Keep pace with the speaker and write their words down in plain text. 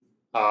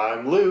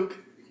I'm Luke,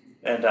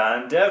 And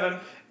I'm Devin,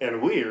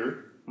 and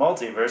we're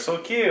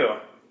Multiversal Q,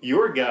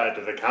 your guide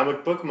to the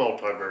comic book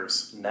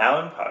multiverse.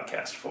 now in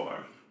podcast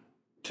form.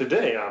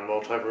 Today on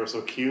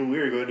Multiversal Q, we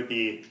are going to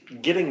be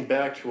getting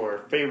back to our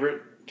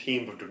favorite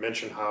team of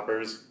dimension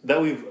hoppers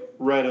that we've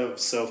read of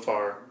so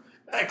far,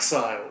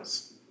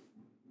 Exiles.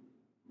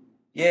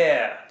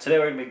 Yeah, today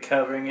we're going to be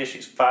covering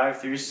issues 5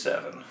 through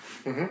 7.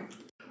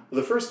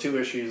 The first two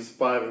issues,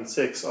 5 and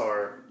 6,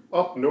 are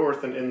Up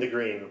North and In the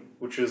Green,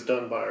 which is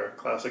done by our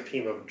classic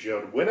team of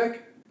Jode Winnick,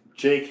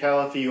 Jay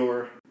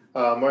Calafiore,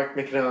 Mark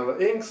McKinnon on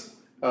the inks,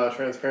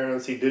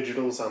 Transparency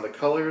Digitals on the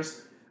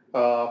colors,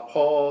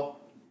 Paul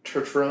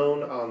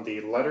Tertrone on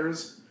the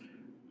letters,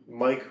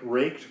 Mike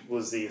Raked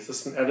was the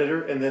assistant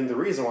editor, and then the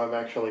reason why I'm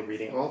actually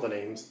reading all the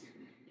names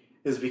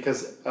is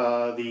because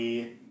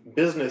the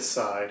business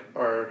side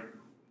are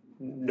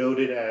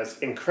noted as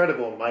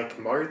Incredible Mike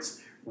Martz,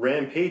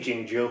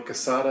 Rampaging Joe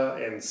Quesada,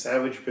 and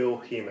Savage Bill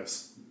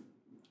Hemus.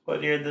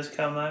 What year did this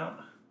come out?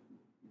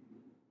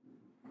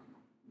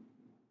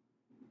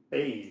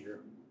 Hey.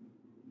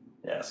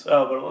 Yes.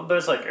 Oh, but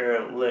it's like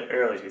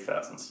early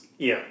 2000s.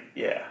 Yeah.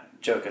 Yeah,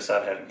 Joe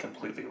Quesada hadn't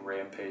completely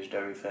rampaged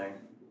everything.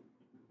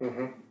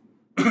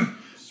 Mm-hmm.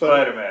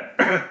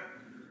 Spider-Man.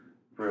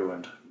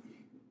 Ruined.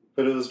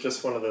 But it was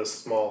just one of those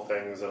small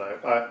things that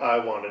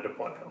I wanted to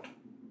point out.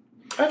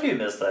 I do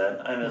miss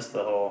that. I miss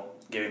the whole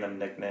giving them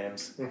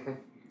nicknames. Mm-hmm.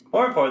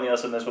 More importantly, I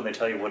also miss when they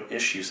tell you what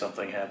issue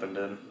something happened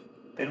in.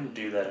 They don't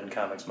do that in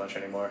comics much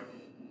anymore.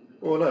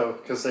 Well, no,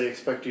 because they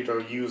expect you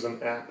to use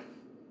an app.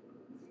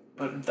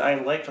 But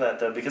I liked that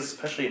though, because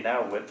especially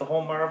now with the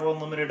whole Marvel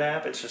Unlimited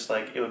app, it's just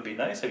like, it would be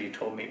nice if you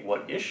told me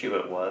what issue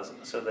it was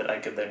so that I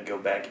could then go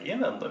back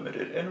in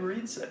Unlimited and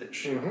read said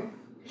issue. Mm-hmm.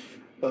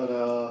 But,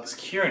 Because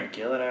Kieran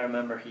Gillen, I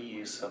remember he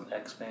used some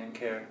X-Men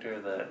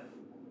character that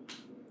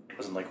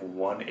was in like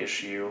one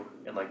issue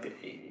in like the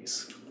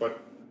 80s. What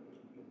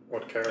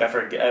character? I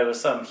forget, it was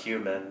some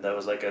human that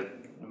was like a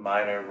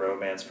minor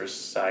romance for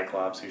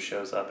Cyclops who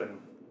shows up in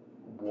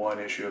one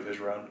issue of his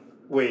run.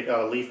 Wait,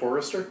 Lee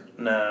Forrester?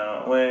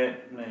 No, wait,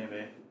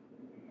 maybe.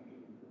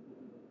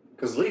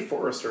 Because Lee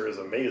Forrester is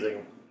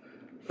amazing.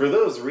 For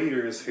those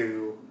listeners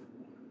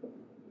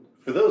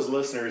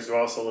who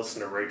also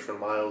listen to Rachel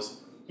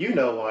Miles, you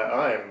know why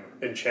I'm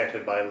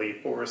enchanted by Lee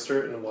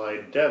Forrester and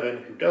why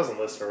Devin, who doesn't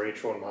listen to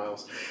Rachel and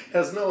Miles,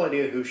 has no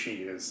idea who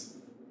she is.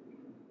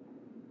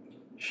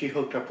 She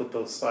hooked up with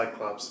both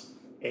Cyclops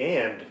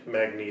and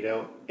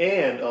Magneto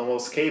and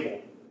almost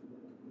Cable.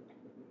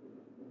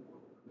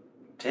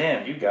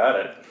 Damn, you got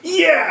it.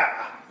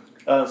 Yeah!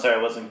 Oh, I'm sorry,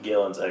 it wasn't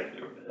Gillen's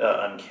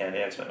Uncanny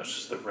X-Men, it was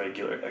just the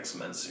regular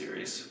X-Men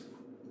series.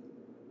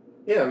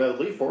 Yeah, no,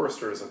 Lee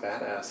Forrester is a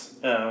badass.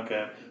 Oh,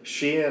 okay.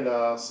 She and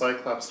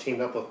Cyclops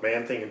teamed up with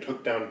Man-Thing and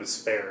took down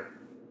Despair.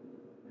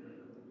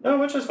 Oh,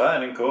 which is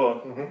fine and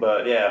cool. Mhm.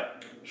 But yeah.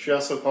 She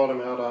also called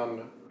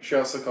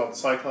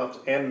Cyclops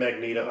and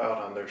Magneto out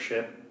on their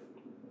ship.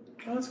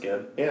 Oh, that's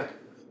good. Yeah.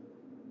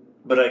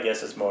 But I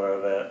guess it's more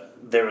of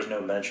there was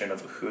no mention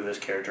of who this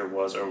character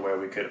was or where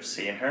we could have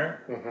seen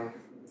her. Mm-hmm.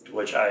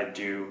 Which I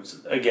do,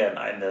 again,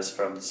 I miss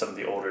from some of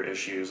the older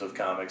issues of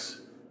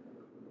comics.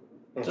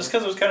 Mm-hmm. Just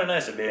because it was kind of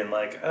nice of being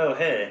like, oh,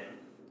 hey,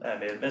 I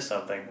may have missed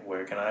something.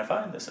 Where can I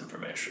find this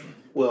information?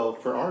 Well,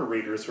 for our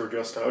readers who are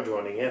just now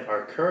joining in,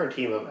 our current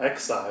team of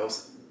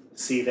Exiles,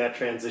 see that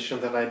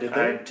transition that I did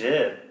there? I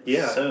did.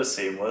 Yeah. So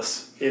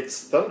seamless.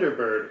 It's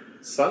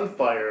Thunderbird,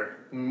 Sunfire,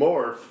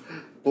 Morph,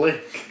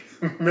 Blink,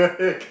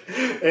 Medic,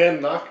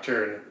 and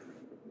Nocturne.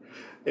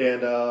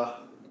 And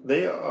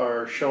they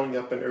are showing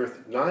up in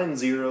Earth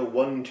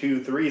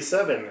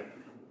 901237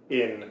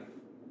 in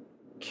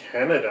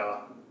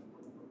Canada.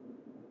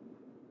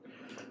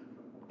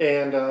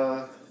 And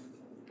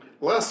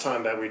last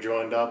time that we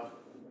joined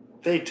up,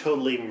 they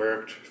totally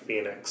murked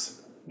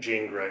Phoenix,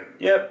 Jean Grey.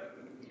 Yep.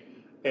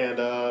 And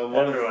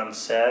everyone's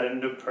sad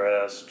and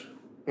depressed.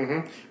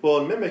 Mm-hmm. Well,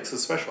 and Mimic's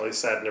especially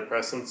sad and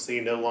depressed since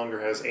he no longer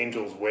has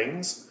Angel's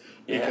wings.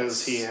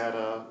 Because he had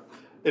a...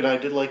 And I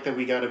did like that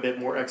we got a bit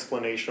more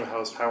explanation of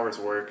how his powers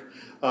work.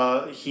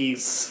 For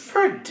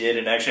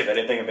didn't actually, if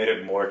anything, it made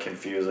it more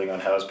confusing on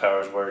how his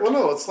powers work. Well,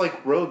 no, it's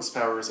like Rogue's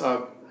powers.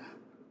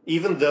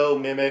 Even though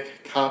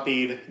Mimic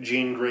copied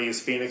Jean Grey's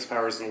Phoenix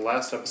powers in the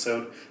last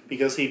episode,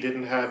 because he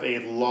didn't have a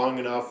long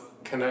enough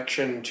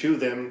connection to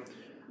them,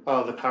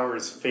 the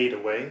powers fade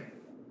away.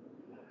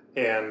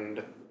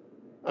 And,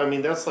 I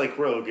mean, that's like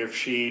Rogue. If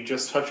she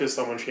just touches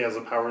someone, she has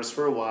the powers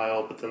for a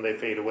while, but then they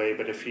fade away.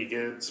 But if she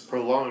gets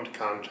prolonged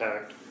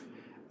contact,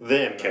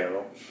 then...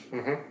 Carol.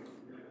 Mm-hmm.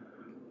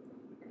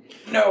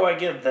 No, I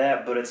get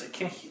that, but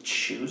can he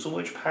choose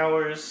which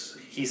powers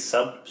he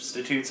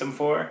substitutes them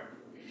for?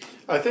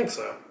 I think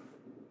so.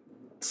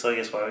 So I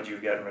guess why would you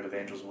have gotten rid of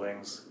Angel's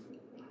wings?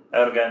 I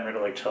would have gotten rid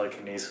of like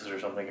telekinesis or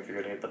something if you're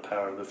going to get the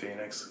power of the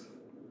Phoenix.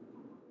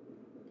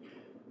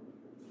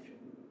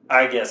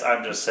 I guess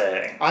I'm just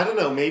saying. I don't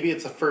know. Maybe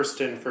it's a first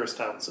in,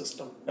 first out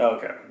system.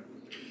 Okay.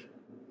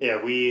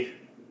 Yeah, we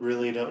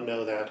really don't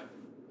know that.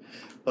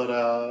 But,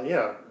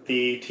 yeah,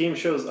 the team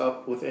shows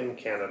up within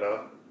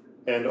Canada,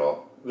 and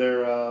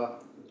they're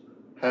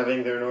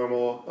having their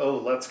normal, oh,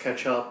 let's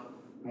catch up.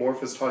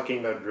 Morph is talking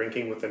about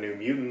drinking with the New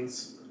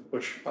Mutants,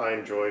 which I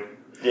enjoyed.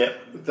 Yep.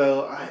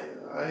 Though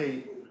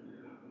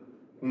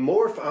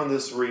Morph on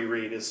this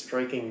reread is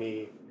striking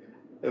me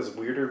as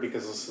weirder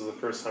because this is the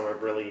first time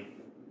I've really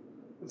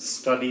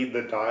studied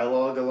the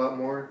dialogue a lot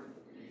more.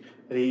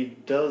 And he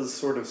does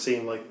sort of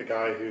seem like the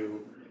guy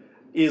who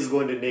is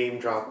going to name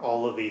drop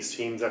all of these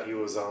teams that he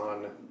was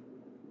on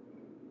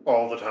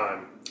all the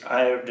time.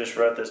 I just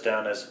wrote this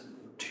down as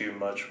too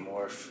much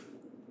Morph.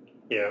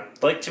 Yeah.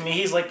 Like, to me,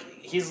 has like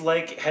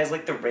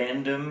the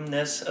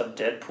randomness of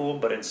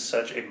Deadpool, but in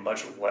such a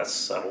much less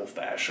subtle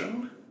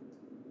fashion.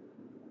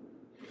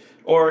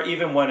 Or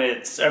even when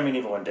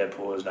even when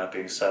Deadpool is not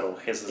being subtle,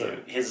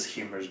 his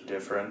humor's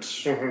different.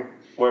 Mm-hmm.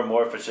 Where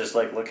Morph is just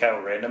like, look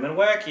how random and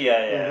wacky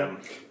I am.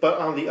 Mm-hmm. But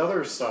on the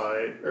other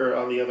side, or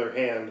on the other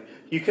hand,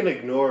 you can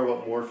ignore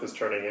what Morph is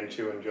turning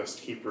into and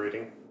just keep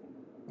reading.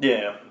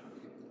 Yeah.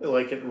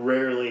 Like, it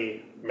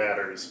rarely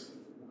matters.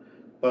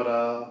 But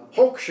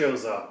Hulk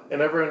shows up, and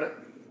everyone,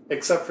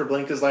 except for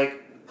Blink, is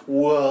like,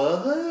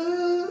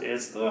 what?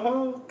 It's the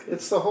Hulk.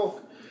 It's the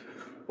Hulk.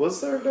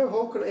 Was there no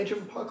Hulk in Age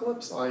of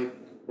Apocalypse? I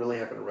really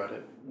haven't read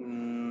it.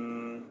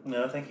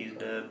 No, I think he's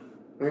dead.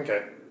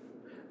 Okay.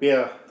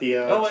 Yeah,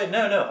 oh, wait,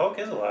 no, Hulk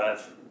is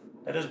alive.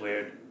 That is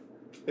weird.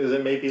 Is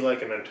it maybe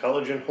like an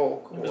intelligent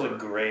Hulk? It was a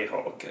gray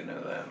Hulk, I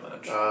know that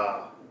much.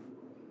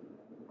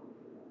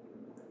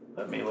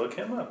 Let me look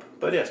him up.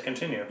 But yes,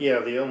 continue. Yeah,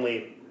 the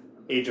only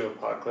Age of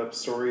Apocalypse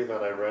story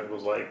that I read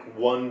was like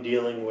one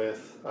dealing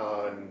with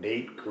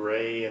Nate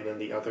Gray, and then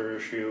the other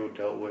issue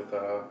dealt with.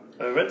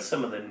 I read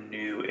some of the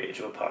new Age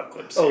of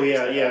Apocalypse. Oh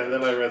yeah, and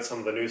then I read some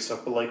of the new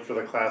stuff, but like for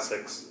the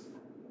classics.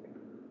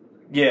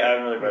 Yeah, I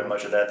haven't really read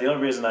much of that. The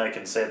only reason I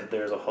can say that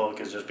there's a Hulk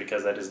is just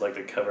because that is like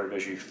the cover of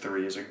issue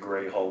 3 is a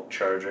gray Hulk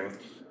charging.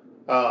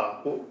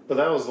 Well, but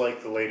that was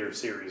like the later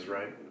series,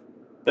 right?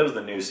 That was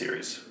the new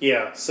series.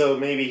 Yeah, so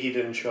maybe he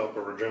didn't show up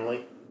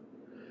originally.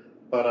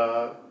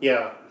 But,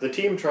 yeah, the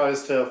team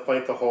tries to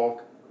fight the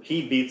Hulk.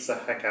 He beats the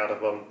heck out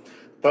of him.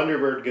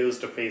 Thunderbird goes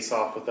to face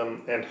off with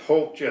him, and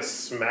Hulk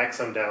just smacks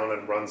him down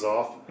and runs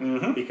off.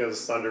 Mm-hmm. Because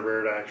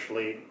Thunderbird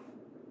actually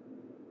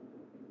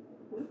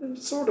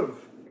sort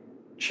of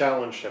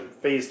challenged him,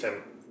 phased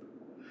him.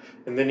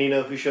 And then you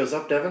know who shows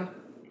up, Devin?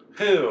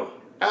 Who?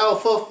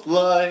 Alpha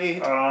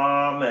Flight!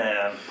 Aw,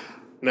 man.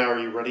 Now are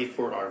you ready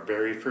for our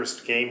very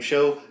first game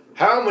show?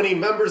 How many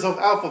members of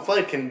Alpha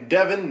Flight can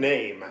Devin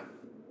name?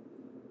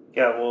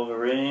 Got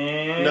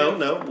Wolverine.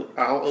 No.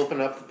 I'll open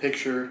up the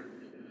picture.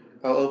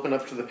 I'll open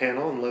up to the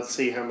panel and let's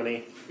see how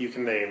many you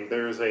can name.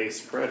 There's a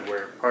spread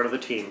where part of the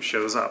team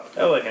shows up.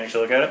 Oh, I can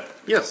actually look at it?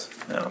 Yes.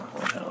 No,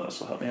 well, hell, this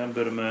will help me. I'm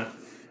good at math.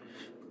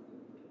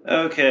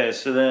 Okay,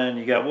 so then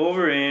you got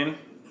Wolverine.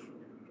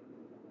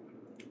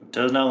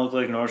 Does not look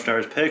like North Star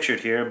is pictured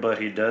here, but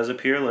he does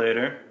appear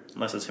later.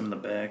 Unless it's him in the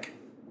back.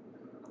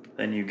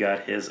 Then you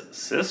got his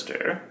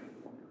sister.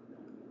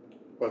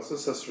 What's the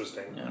sister's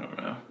name? I don't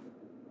know.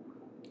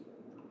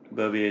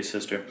 Bobier's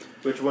sister.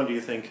 Which one do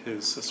you think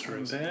his sister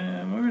is?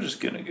 We're just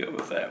gonna go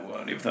with that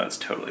one, even though it's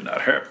totally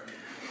not her.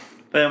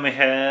 Then we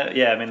had,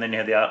 then you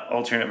had the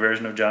alternate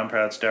version of John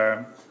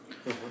Proudstar.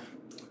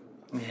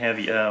 Mm-hmm. You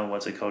have,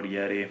 what's it called,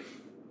 Yeti.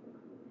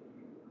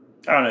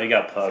 I don't know, you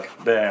got Puck.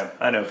 Bam,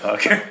 I know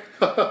Puck.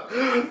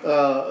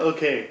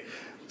 Okay,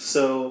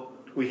 so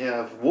we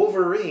have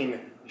Wolverine.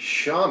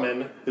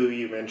 Shaman, who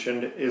you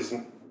mentioned, is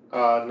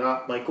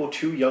not Michael.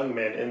 2 young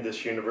men in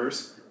this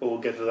universe, but we'll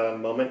get to that in a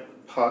moment.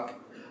 Puck.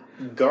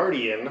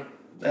 Guardian.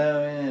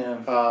 Oh,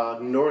 yeah.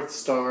 North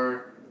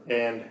Star,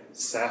 and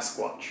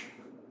Sasquatch.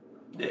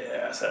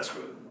 Yeah,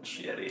 Sasquatch,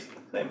 Yeti,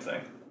 same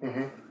thing.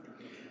 Mm-hmm.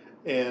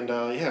 And,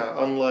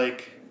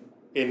 unlike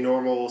in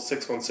normal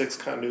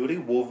 616 continuity,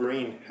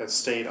 Wolverine has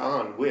stayed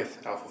on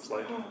with Alpha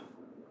Flight.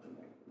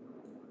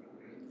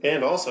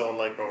 And also,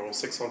 unlike normal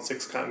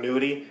 616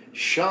 continuity,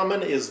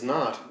 Shaman is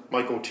not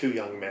Michael 2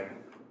 young men.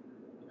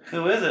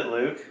 Who is it,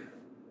 Luke?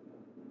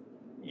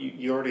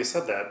 You already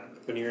said that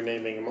when you were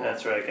naming them all.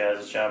 That's right, guys.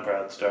 It's John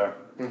Proudstar.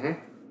 Mm-hmm.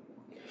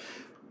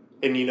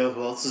 And you know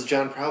who else is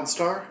John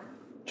Proudstar?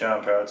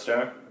 John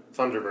Proudstar.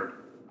 Thunderbird.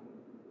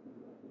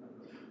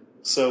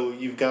 So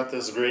you've got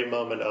this great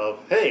moment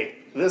of, hey,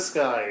 this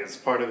guy is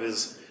part of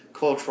his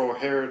cultural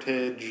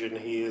heritage, and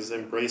he is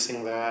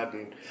embracing that,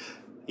 and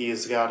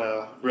he's got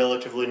a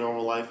relatively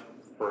normal life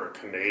for a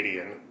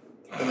Canadian.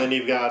 And then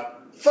you've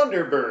got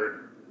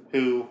Thunderbird,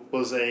 who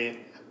was a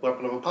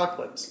weapon of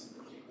apocalypse.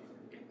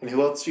 And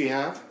who else do you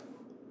have?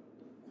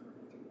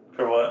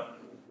 For what?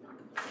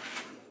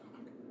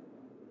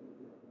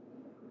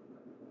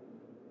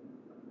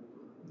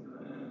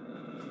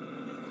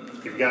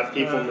 You've got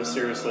people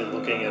mysteriously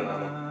looking in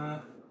on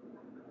him.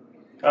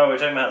 Oh, we're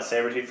talking about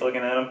Sabretooth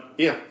looking at him?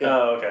 Yeah.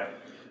 Oh, okay.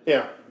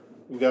 Yeah.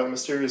 We've got a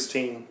mysterious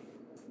team.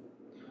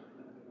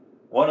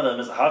 One of them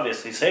is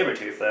obviously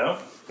Sabretooth, though.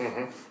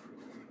 Mm-hmm.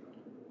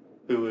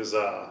 Who is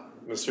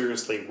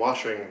mysteriously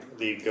watching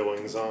the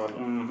goings-on.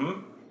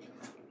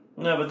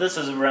 Mm-hmm. No, but this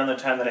is around the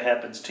time that it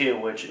happens, too,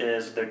 which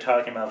is they're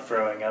talking about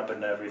throwing up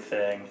and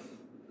everything.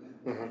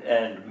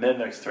 and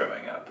Mimic's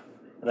throwing up.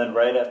 And then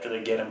right after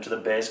they get him to the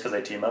base, because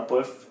they team up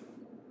with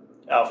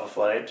Alpha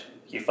Flight,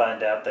 you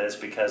find out that it's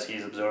because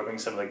he's absorbing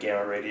some of the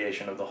gamma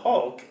radiation of the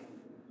Hulk,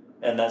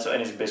 and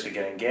he's basically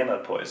getting gamma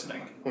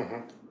poisoning.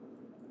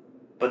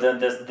 But then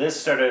this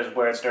started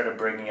where it started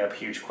bringing up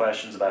huge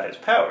questions about his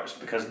powers,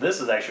 because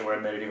this is actually where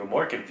it made it even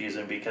more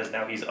confusing, because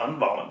now he's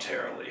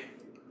involuntarily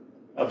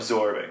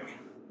absorbing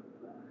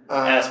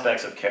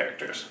aspects of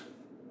characters.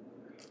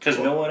 Because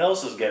no one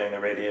else is getting the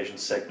radiation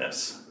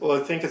sickness. Well,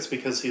 I think it's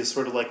because he's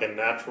sort of like a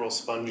natural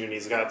sponge and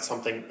he's got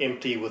something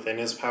empty within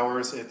his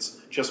powers. It's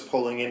just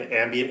pulling in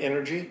ambient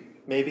energy,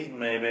 maybe?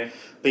 Maybe.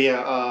 But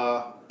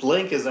yeah,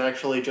 Blink is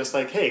actually just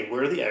like, hey,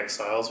 we're the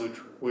Exiles.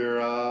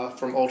 We're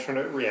from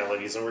alternate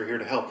realities and we're here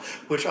to help.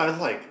 Which I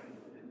like.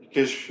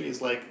 Because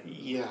she's like,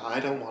 yeah,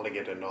 I don't want to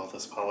get into all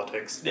this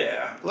politics.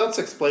 Yeah. Let's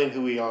explain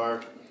who we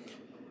are.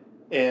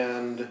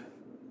 And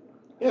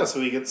yeah,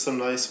 so we get some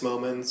nice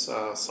moments.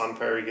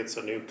 Sunfire gets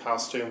a new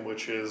costume,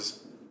 which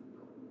is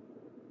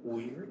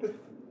weird.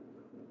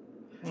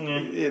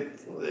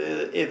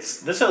 It's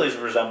This at least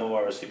resembles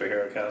more of a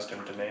superhero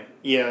costume to me.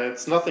 Yeah,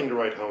 it's nothing to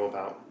write home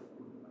about.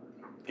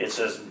 It's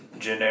just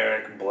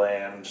generic,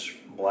 bland,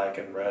 black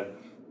and red.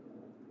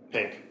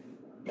 Pink.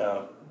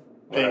 No.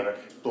 Pink, Whatever.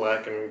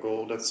 black, and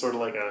gold. It's sort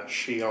of like a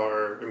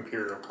Shi'ar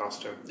Imperial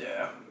costume.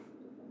 Yeah.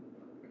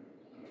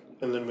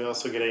 And then we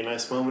also get a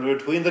nice moment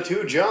between the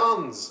two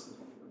Johns.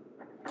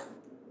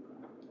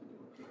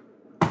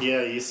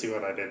 Yeah, you see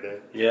what I did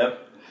there.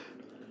 Yep.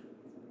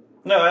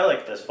 No, I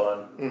like this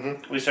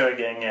one. We started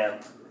getting,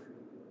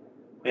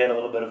 we had a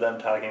little bit of them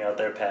talking about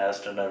their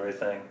past and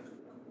everything.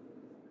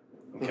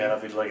 Kind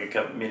of feels like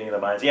a meeting of the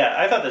minds. Yeah,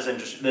 I thought this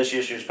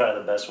issue is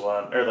probably the best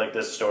one, or like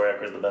this story arc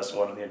was the best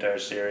one in the entire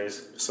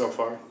series. So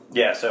far?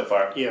 Yeah, so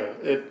far. Yeah,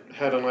 it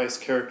had a nice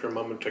character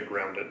moment to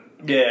ground it.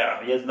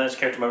 Yeah, he has a nice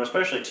character moment,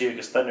 especially too,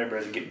 because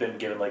Thunderbird has been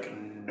given like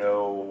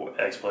no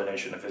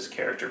explanation of his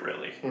character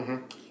really.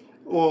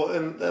 Well,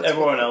 and that's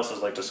everyone else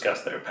has like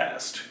discussed their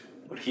past.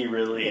 What he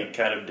really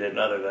kind of did,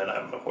 other than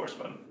I'm a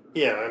horseman.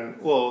 Yeah,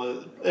 and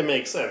well, it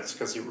makes sense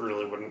because he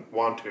really wouldn't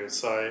want to.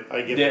 So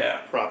I give him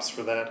props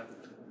for that.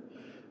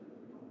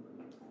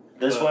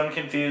 This one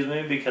confused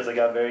me because I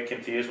got very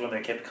confused when they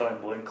kept calling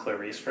Blink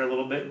Clarice for a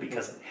little bit.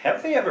 Because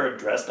have they ever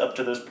addressed up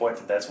to this point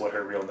that that's what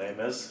her real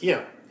name is?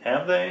 Yeah.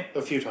 Have they?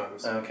 A few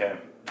times. Okay.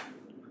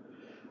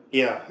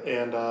 Yeah,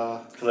 and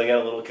because I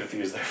got a little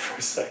confused there for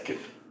a second.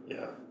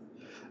 Yeah,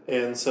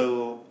 and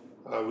so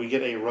we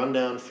get a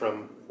rundown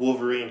from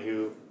Wolverine,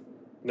 who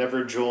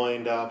never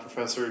joined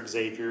Professor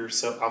Xavier,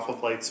 so Alpha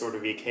Flight sort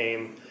of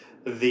became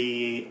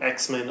the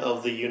X-Men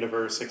of the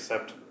universe,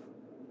 except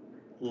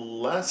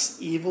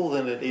less evil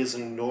than it is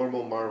in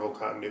normal Marvel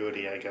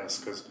continuity, I guess,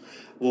 because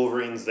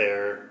Wolverine's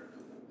there,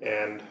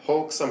 and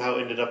Hulk somehow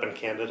ended up in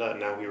Canada,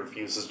 and now he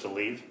refuses to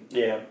leave.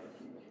 Yeah.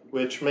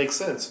 Which makes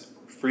sense.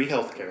 Free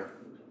healthcare.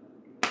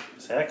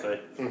 Exactly.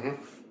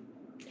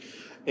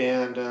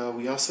 And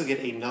we also get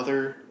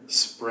another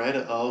spread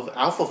of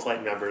Alpha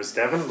Flight members.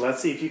 Devin,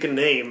 let's see if you can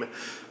name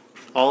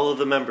all of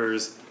the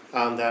members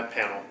on that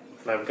panel.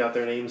 And I've got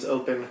their names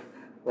open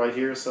right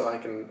here so I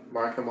can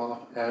mark them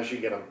off as you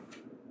get them.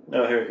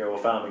 Oh, here we go. We'll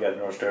finally got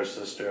North Star's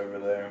sister over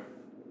there.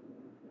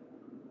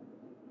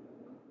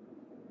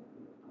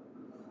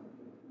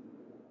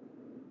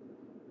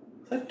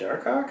 Is that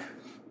Darkhawk?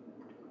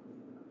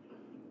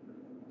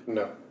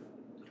 No.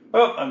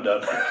 Oh, I'm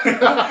done.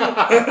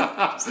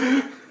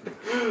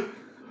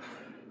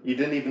 You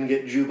didn't even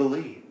get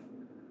Jubilee.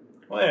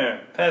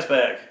 Where? Pass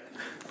back.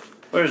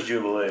 Where's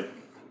Jubilee?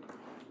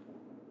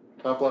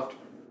 Top left.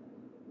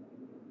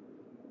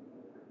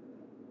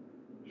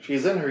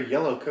 She's in her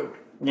yellow coat.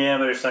 Yeah,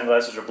 but her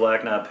sunglasses are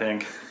black, not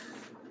pink.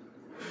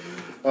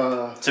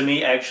 To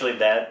me, actually,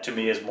 that to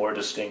me is more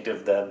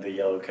distinctive than the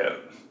yellow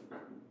coat.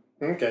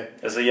 Okay.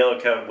 It's the yellow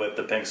coat with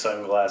the pink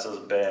sunglasses.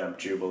 Bam,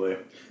 Jubilee.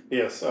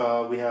 Yes,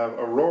 we have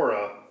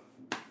Aurora,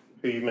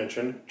 who you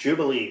mentioned,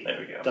 Jubilee, there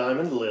we go.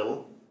 Diamond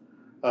Lil,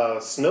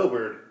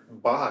 Snowbird,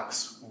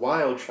 Box,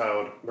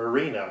 Wildchild,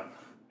 Marina,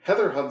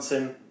 Heather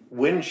Hudson,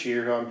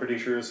 Windshear, who I'm pretty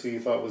sure is who you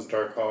thought was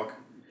Darkhawk.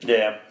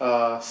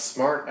 Yeah.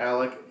 Smart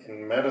Alec,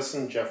 and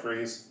Madison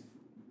Jeffries.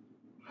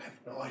 I have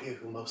no idea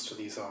who most of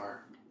these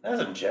are.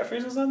 Madison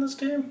Jeffries is on this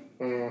team?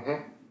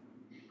 Mm-hmm.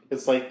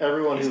 It's like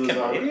everyone He's who was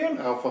Canadian?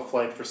 on Alpha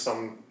Flight for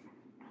some...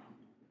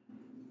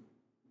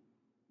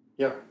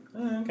 Yeah.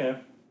 Oh, okay.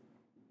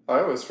 I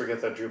always forget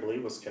that Jubilee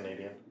was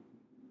Canadian.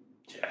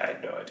 Yeah, I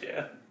had no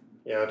idea.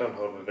 Yeah, I don't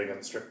hold it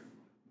against her.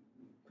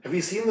 Have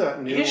you seen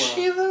that new... Is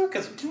she, though?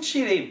 Because didn't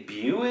she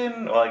debut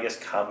in... Well, I guess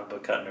comic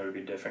book continuity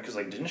would be different, because,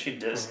 like, didn't she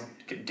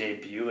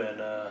debut in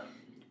the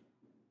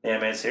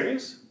animated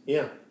series?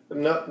 Yeah.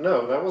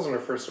 No, that wasn't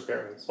her first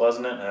appearance.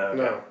 Wasn't it? Oh, okay.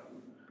 No.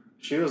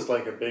 She was,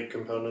 like, a big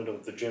component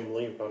of the Jim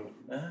Lee run.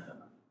 Oh.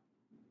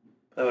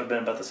 That would have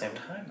been about the same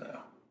time, though.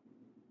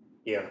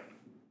 Yeah.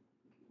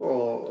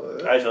 Well...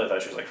 I actually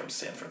thought she was, like, from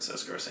San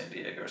Francisco or San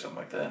Diego or something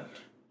like that.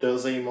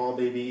 Does a mall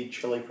baby eat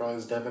chili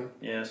fries, Devin?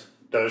 Yes.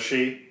 Does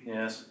she?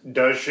 Yes.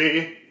 Does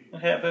she?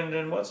 It happened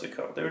in, what's it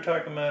called? They were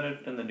talking about it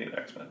in the new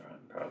X-Men run.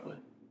 probably.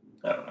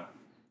 I don't know.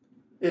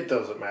 It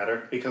doesn't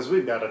matter, because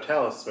we've got a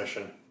Talos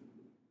mission.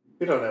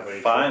 We don't have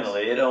any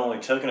Finally, it only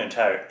took an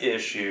entire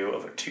issue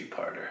of a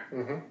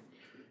two-parter.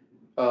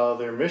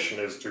 Their mission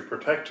is to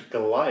protect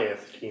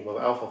Goliath team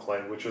of Alpha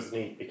Flight, which is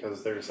neat,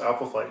 because there's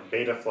Alpha Flight,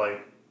 Beta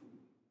Flight,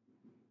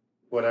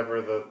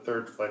 whatever the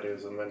third flight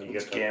is, and then you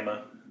get to...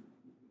 Gamma.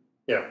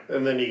 Yeah,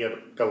 and then you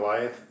get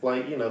Goliath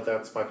Flight. You know,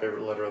 that's my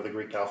favorite letter of the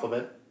Greek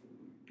alphabet.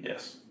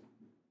 Yes.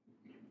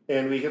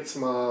 And we get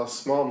some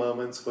small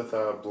moments with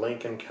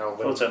Blink and Calvin.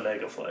 Well, it's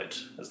Omega Flight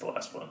is the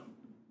last one.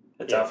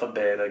 It's Yeah. Alpha,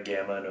 Beta,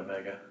 Gamma, and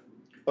Omega.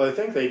 Well, I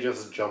think they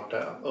just jumped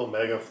out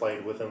Omega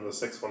Flight within the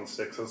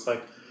 616. It's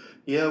like,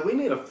 yeah, we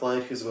need a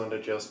flight who's going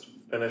to just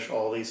finish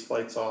all these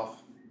flights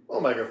off.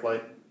 Omega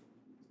Flight.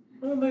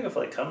 Well, Omega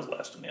Flight comes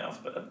last in the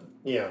alphabet.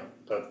 Yeah,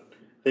 but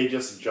they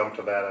just jumped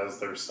to that as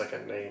their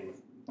second name.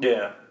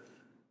 Yeah.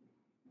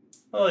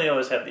 Well, they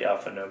always have the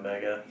Alpha and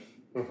Omega.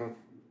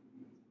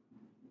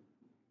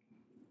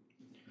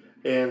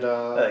 And,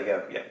 There you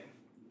go, yeah.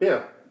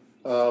 yeah,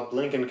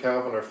 Blink and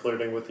Calvin are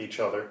flirting with each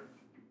other.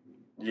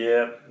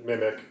 Yeah.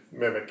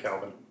 Mimic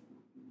Calvin.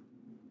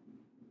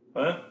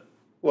 What?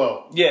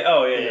 Well, Yeah,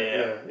 oh,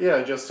 yeah.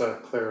 yeah, just to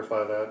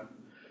clarify that.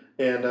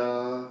 And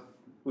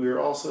we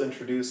were also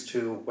introduced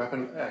to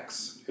Weapon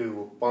X,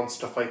 who wants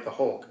to fight the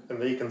Hulk,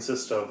 and they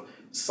consist of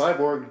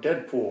Cyborg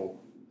Deadpool,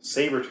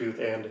 Sabretooth,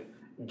 and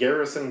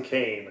Garrison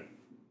Kane.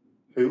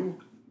 Who?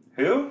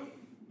 Who?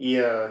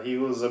 Yeah, he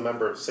was a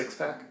member of Six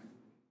Pack.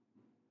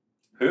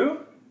 Who?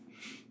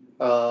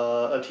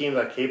 A team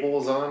that Cable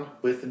was on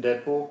with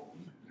Deadpool.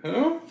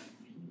 Who?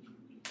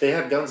 They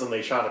had guns and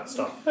they shot at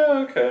stuff.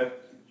 Oh, okay.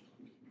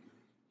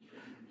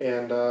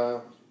 And,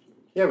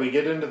 yeah, we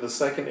get into the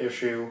second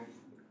issue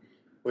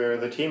where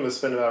the team has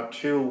spent about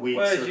 2 weeks...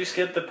 Why did you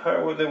skip the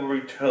part where they were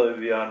totally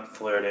beyond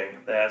flirting?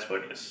 That's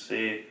when you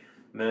see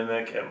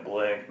Mimic and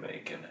Blink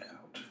making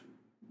out.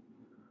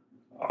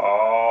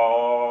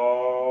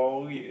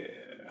 Oh, yeah.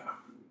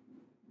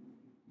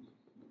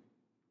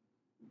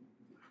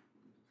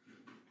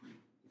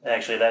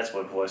 Actually, that's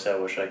what voice I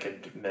wish I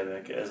could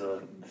mimic as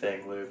a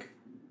thing, Luke.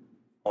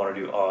 I want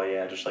to do, oh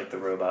yeah, just like the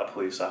robot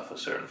police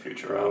officer in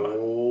Futurama.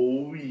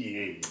 Oh,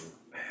 yeah.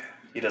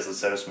 He does it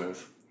so smooth.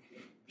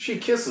 She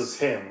kisses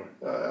him.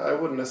 I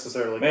wouldn't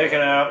necessarily...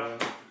 Making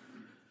out.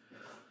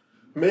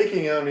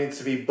 Making out needs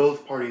to be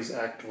both parties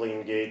actively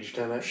engaged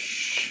in it.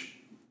 Shh.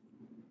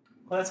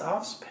 Well, that's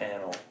Off's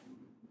panel.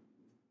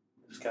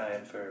 This guy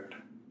inferred.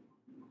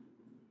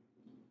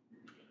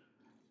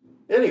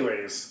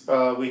 Anyways,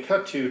 we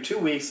cut to 2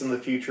 weeks in the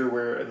future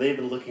where they've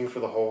been looking for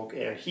the Hulk,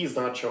 and he's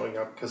not showing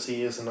up because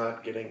he is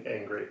not getting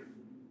angry.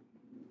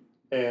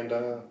 And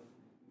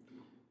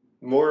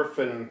Morph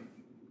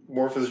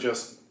is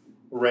just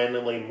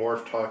randomly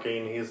Morph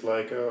talking. He's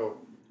like, oh,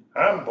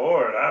 I'm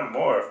bored, I'm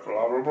Morph,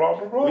 blah, blah, blah,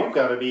 blah, blah. we've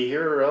got to be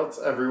here or else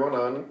everyone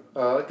on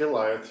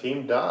Goliath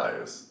team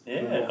dies. Yeah.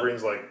 And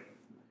Wolverine's like,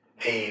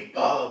 hey,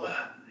 Bob,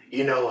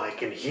 you know I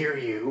can hear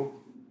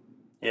you.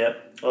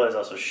 Yep. Well, he's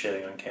also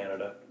shitting on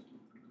Canada.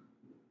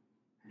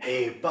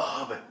 Hey,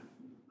 Bob,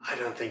 I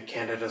don't think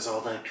Canada's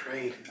all that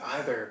great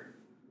either.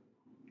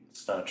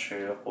 It's not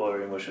true.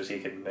 Wolverine wishes he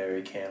could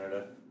marry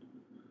Canada.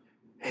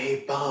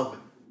 Hey, Bob,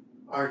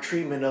 our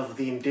treatment of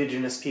the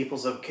indigenous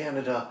peoples of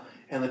Canada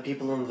and the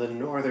people in the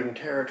Northern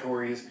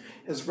Territories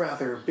is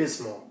rather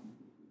abysmal.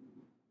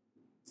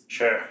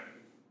 Sure.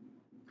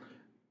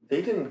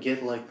 They didn't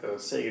get, like, the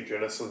Sega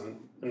Genesis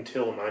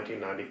until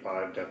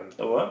 1995, Devin.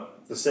 The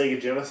what? The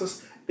Sega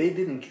Genesis, they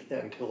didn't get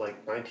that until,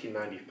 like,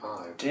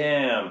 1995.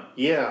 Damn.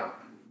 Yeah.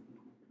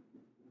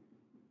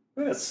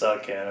 That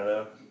suck,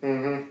 Canada.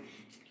 Mm-hmm.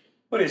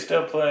 What are you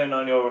still playing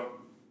on your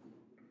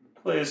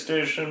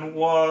PlayStation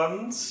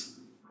 1s?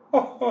 Ho,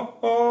 ho,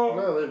 ho.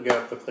 No, they've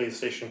got the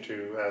PlayStation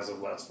 2 as of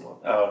last month.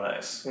 Oh,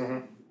 nice.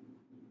 Mm-hmm.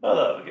 Well,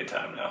 they'll have a good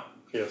time now.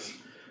 Yes.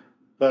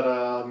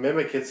 But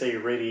Mimic gets a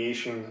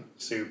radiation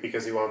suit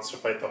because he wants to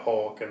fight the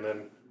Hulk, and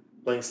then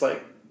Blink's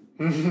like,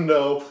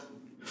 nope.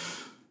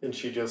 And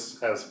she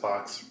just has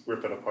Box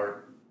rip it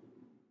apart.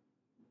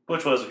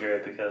 Which was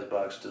great because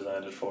Box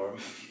designed it for him.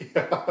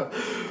 Yeah.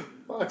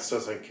 Box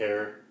doesn't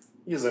care.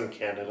 He's in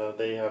Canada.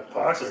 They have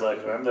Box is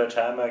like, remember that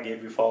time I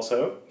gave you false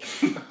hope?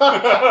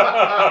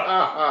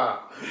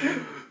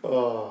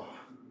 Oh.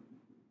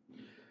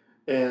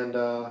 And,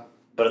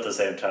 But at the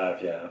same time,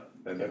 yeah.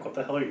 Mimic, what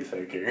the hell are you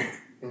thinking?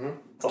 mm-hmm.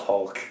 It's a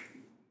Hulk.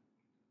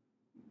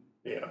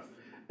 Yeah.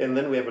 And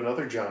then we have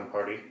another John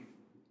party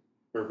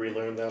where we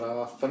learn that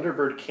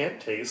Thunderbird can't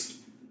taste.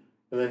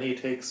 And then he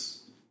takes...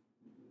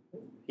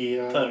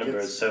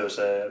 Thunderbird's so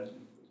sad.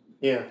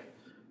 Yeah.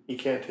 He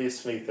can't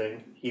taste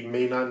anything. He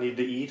may not need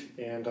to eat.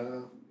 And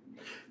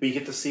we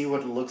get to see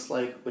what it looks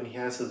like when he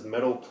has his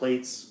metal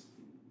plates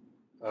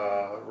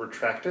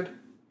retracted.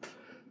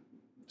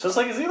 So it's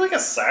like, is he like a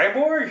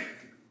cyborg?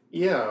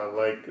 Yeah,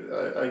 like,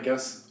 I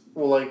guess...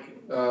 Well, like,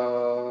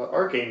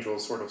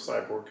 Archangel's sort of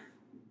cyborg.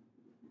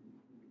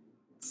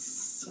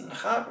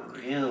 Not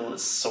real,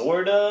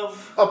 sort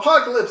of.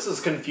 Apocalypse is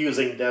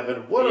confusing,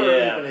 Devin. What are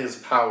Yeah. even his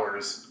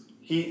powers?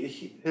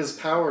 His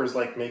powers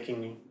like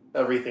making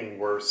everything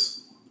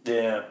worse.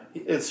 Yeah.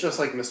 It's just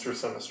like Mr.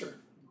 Sinister.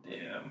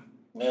 Yeah.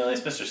 Well, at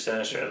least Mr.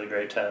 Sinister has a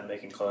great time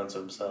making clones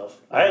of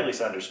himself. I at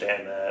least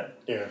understand that.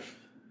 Yeah.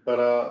 But,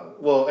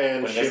 well,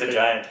 and When he makes shipping.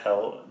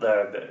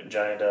 the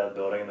giant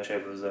building in the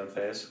shape of his own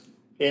face.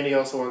 And he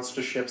also wants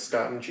to ship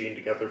Scott and Jean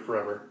together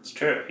forever. It's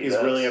true. He's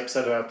really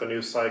upset about the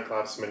new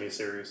Cyclops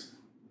miniseries.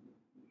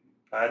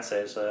 I'd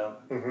say so.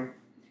 Mm-hmm.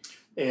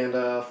 And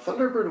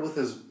Thunderbird with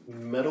his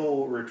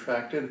metal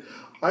retracted,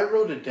 I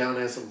wrote it down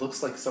as it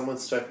looks like someone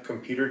stuck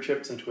computer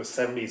chips into a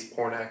 70s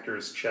porn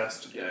actor's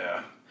chest.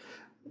 Yeah.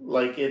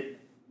 Like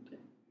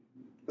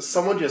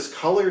someone just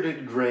colored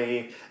it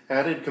gray,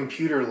 added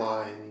computer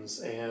lines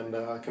and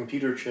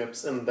computer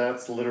chips, and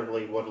that's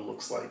literally what it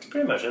looks like.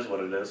 Pretty much is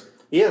what it is.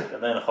 Yeah.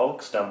 And then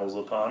Hulk stumbles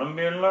upon him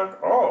being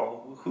like,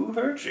 oh, who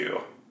hurt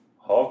you?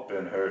 Hulk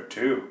been hurt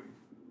too.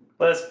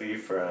 Let's be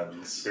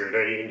friends. It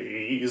ain't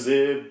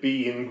easy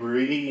being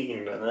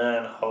green. And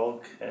then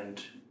Hulk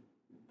and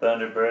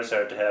Thunderbird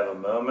start to have a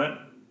moment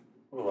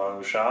along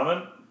with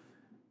Shaman.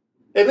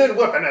 And then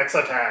Weapon X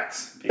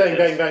attacks. Bang,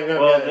 bang, bang, bang.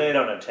 Well, bang. they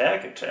don't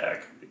attack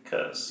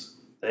because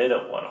they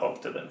don't want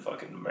Hulk to then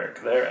fucking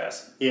murk their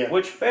ass. Yeah.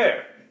 Which,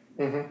 fair.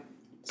 Mm-hmm.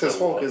 Because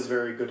Hulk is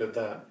very good at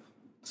that.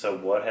 So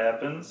what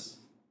happens?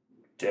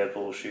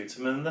 Deadpool shoots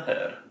him in the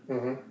head.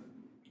 Mm-hmm.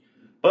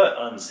 But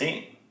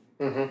unseen.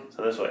 Mm-hmm.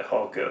 So this way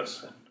Hulk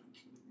goes and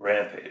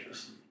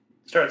rampages.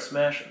 Starts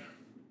smashing.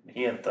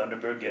 He and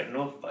Thunderbird get into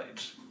a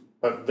fight.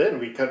 But then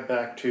we cut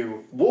back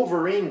to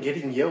Wolverine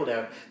getting yelled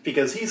at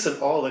because he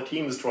sent all the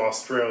teams to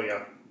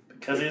Australia.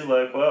 Because he's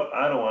like, well,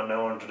 I don't want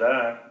no one to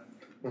die.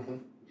 Mm-hmm.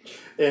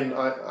 And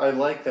I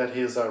like that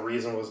his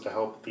reason was to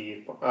help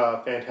the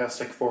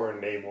Fantastic Four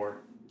and Namor.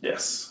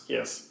 Yes.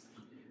 Yes.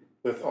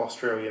 With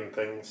Australian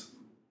things.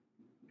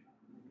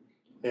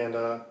 And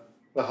the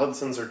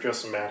Hudsons are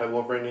just mad at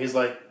Wolverine. He's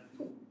like,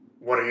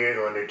 what are you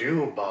going to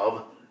do,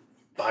 Bob?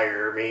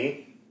 Fire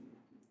me?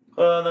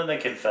 Well, then they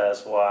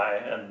confess why,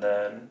 and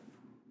then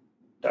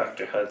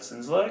Dr.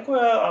 Hudson's like,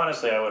 well,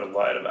 honestly, I would have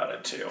lied about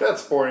it too.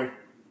 That's boring.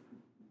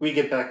 We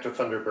get back to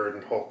Thunderbird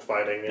and Hulk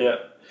fighting. And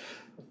Yep.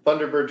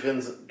 Thunderbird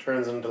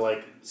turns into,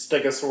 like,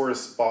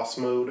 Stegosaurus boss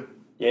mode.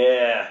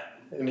 Yeah.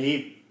 And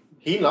he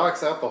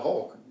knocks out the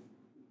Hulk.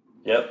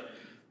 Yep.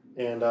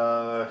 And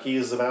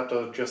he's about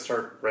to just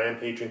start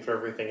rampaging through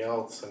everything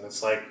else. And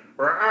it's like,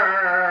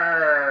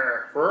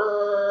 "Rawr,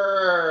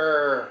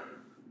 rawr."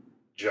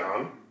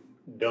 John,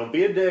 don't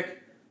be a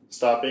dick.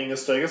 Stop being a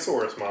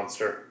Stegosaurus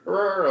monster.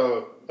 Rawr,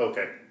 oh,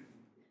 okay.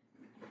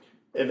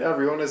 And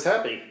everyone is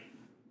happy.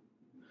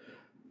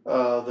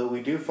 Though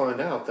we do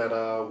find out that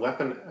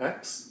Weapon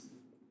X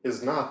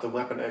is not the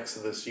Weapon X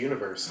of this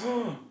universe.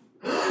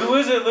 Who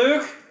is it,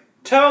 Luke?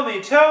 Tell me,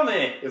 tell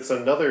me! It's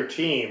another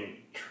team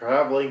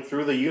traveling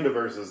through the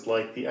universes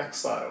like the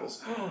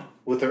Exiles,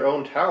 with their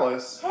own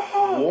Talus,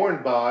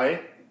 worn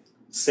by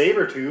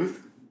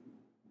Sabretooth.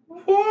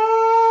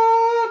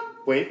 What?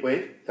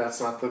 Wait, that's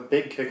not the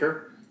big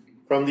kicker.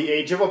 From the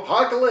Age of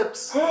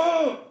Apocalypse,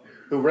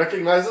 who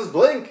recognizes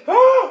Blink.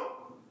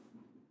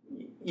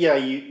 Yeah,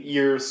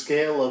 your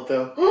scale of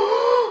the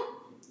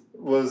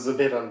was a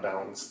bit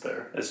unbalanced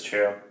there. It's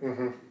true.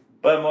 Mm-hmm.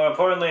 But more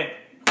importantly,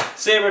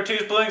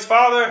 Sabretooth Blink's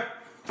father?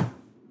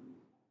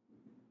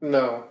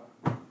 No.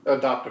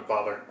 Adoptive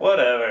father.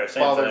 Whatever,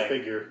 same Father thing.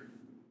 figure.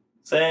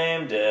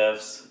 Same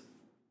diffs.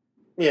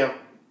 Yeah.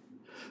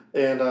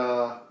 And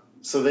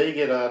so they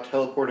get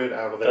teleported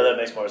out of there. Oh, that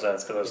makes more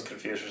sense because I was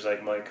confused for a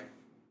second. I'm like,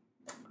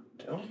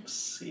 don't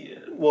see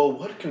it. Well,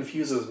 what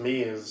confuses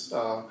me is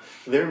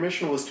their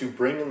mission was to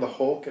bring in the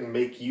Hulk and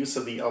make use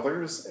of the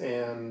others,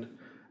 and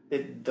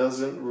it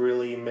doesn't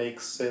really make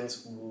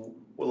sense.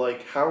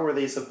 Like, how were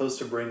they supposed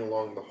to bring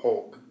along the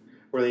Hulk?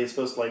 Were they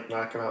supposed to, like,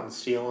 knock him out and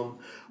steal him?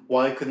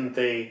 Why couldn't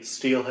they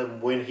steal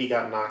him when he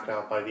got knocked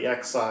out by the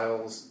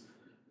Exiles?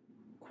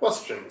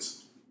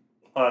 Questions.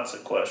 Lots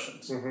of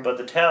questions. Mm-hmm. But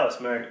the Talus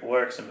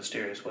works in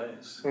mysterious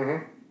ways.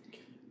 Mm-hmm.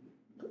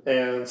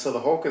 And so the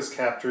Hulk is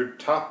captured,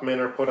 top men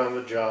are put on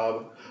the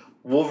job,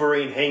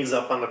 Wolverine hangs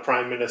up on the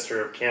Prime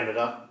Minister of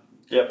Canada.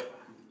 Yep.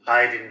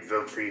 I didn't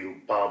vote for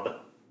you, Bob.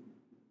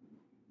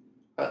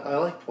 I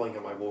like pulling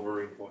on my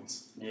Wolverine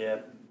voice.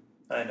 Yep.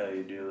 I know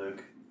you do,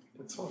 Luke.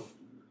 It's fun.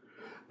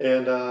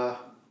 And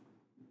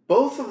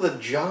both of the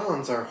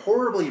Johns are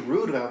horribly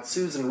rude about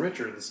Susan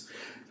Richards.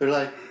 They're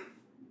like,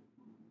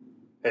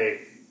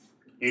 hey,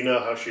 you know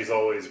how she's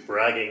always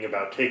bragging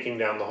about taking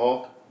down the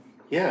Hulk?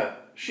 Yeah,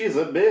 she's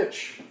a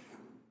bitch.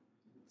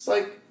 It's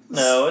like...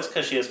 No, it's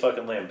because she has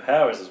fucking Liam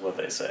Powers, is what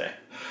they say.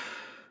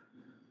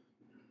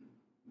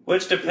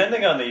 Which,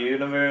 depending on the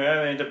universe,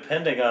 I mean,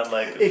 depending on,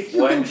 like, if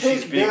you when can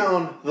take she's being...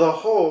 down the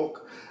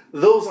Hulk,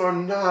 those are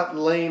not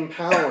lame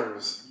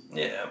powers.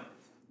 Yeah.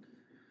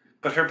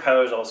 But her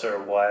powers also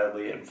are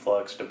wildly in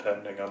flux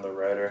depending on the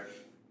writer.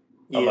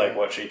 On, like,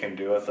 what she can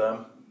do with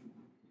them.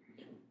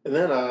 And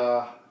then,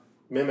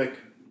 Mimic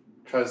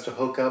tries to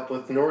hook up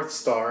with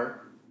Northstar.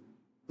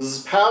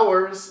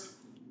 Powers!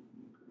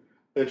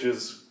 Which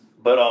is...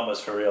 But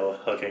almost for real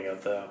hooking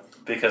up, though.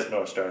 Because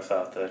Northstar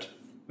thought that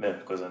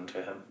Mimic was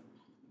into him.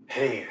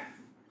 Hey,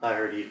 I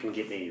heard you can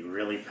get me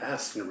really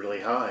fast and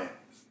really high.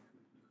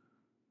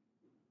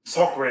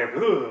 Sacre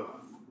bleu!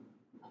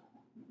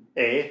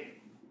 Eh?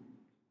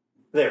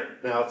 There,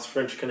 now it's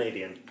French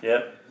Canadian.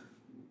 Yep.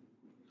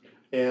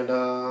 And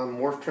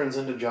Morph turns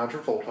into John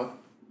Travolta.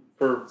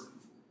 For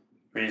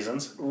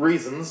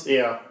reasons.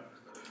 Yeah.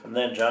 And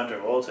then John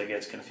Travolta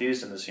gets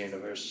confused in this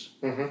universe.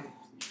 Mm-hmm.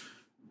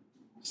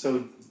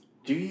 So,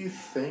 do you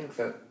think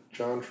that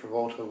John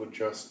Travolta would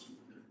just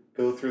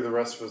go through the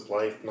rest of his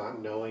life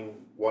not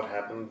knowing what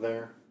happened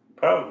there?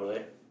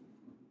 Probably.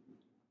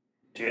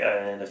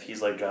 And if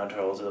he's like John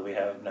Travolta that we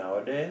have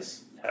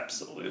nowadays,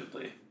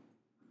 absolutely.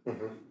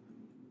 Mm-hmm.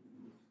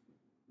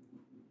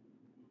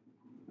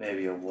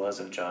 Maybe it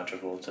wasn't John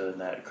Travolta in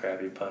that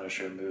crappy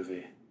Punisher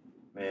movie.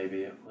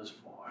 Maybe it was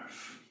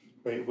Morph.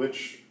 Wait,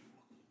 which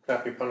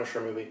crappy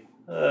Punisher movie?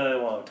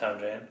 One with Tom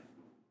Jane.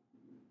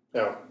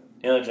 Oh.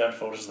 You know John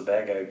Travolta's the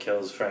bad guy who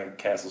kills Frank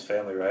Castle's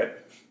family, right?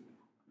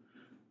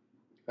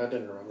 I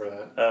didn't remember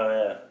that. Oh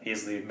yeah,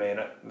 he's the main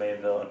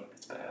villain.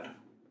 It's bad.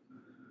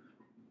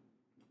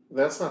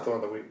 That's not the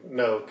one that we...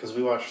 No, because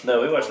we watched...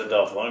 No, we watched the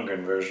Dolph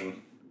Lundgren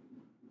version.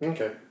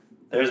 Okay.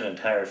 There's an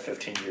entire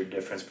 15-year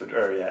difference,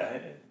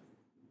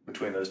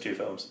 between those two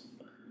films.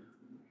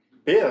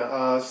 But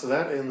yeah, so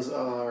that ends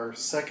our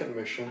second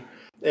mission.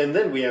 And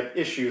then we have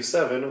issue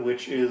 7,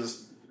 which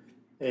is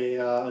a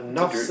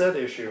Enough Said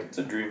issue. It's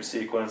a dream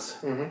sequence.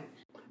 Mm-hmm.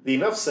 The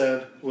Enough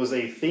Said was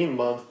a theme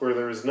month where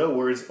there was no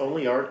words,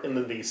 only art, and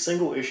then the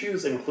single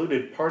issues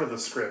included part of the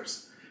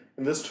scripts.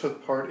 And this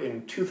took part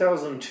in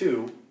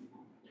 2002,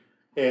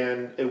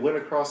 and it went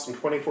across in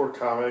 24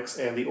 comics,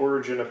 and the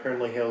origin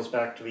apparently hails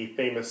back to the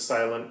famous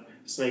silent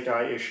Snake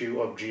Eye issue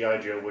of G.I.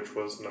 Joe, which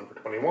was number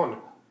 21.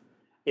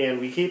 And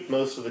we keep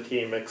most of the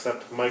team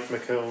except Mike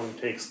McKone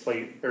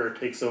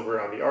takes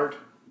over on the art.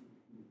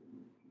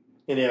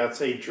 And yeah,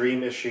 it's a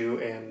dream issue,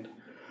 and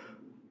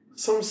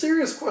some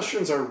serious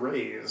questions are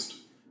raised.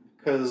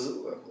 Because,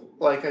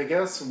 I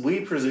guess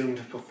we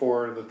presumed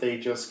before that they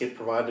just get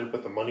provided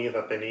with the money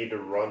that they need to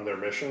run their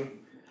mission.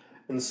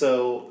 And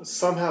so,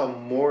 somehow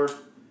Morph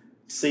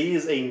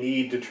sees a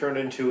need to turn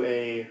into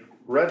a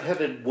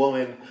red-headed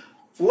woman,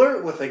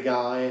 flirt with a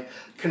guy,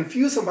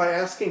 confuse him by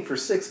asking for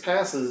 6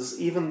 passes,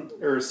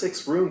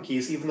 6 room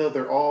keys, even though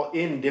they're all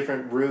in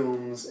different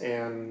rooms,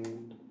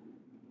 and...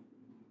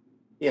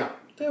 yeah.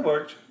 That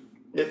worked.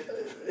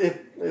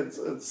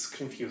 It's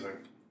confusing.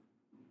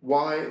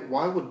 Why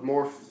would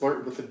Morph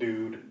flirt with a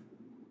dude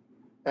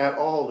at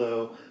all,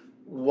 though?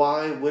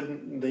 Why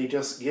wouldn't they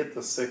just get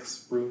the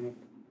 6 room?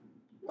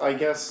 I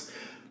guess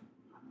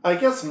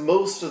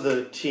most of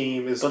the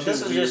team is. But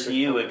this is just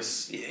you.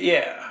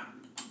 Yeah.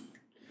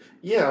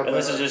 Yeah, and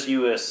this is just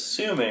you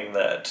assuming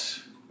that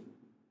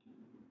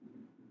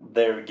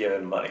they're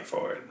given money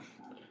for it.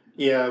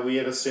 Yeah, we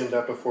had assumed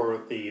that before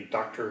with the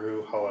Doctor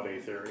Who holiday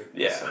theory.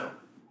 Yeah. So.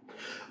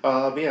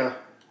 But yeah,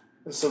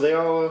 so they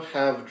all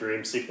have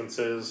dream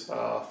sequences.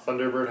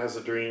 Thunderbird has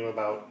a dream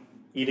about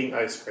eating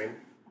ice cream.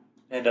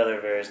 And other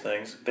various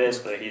things.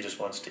 Basically, he just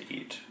wants to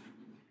eat.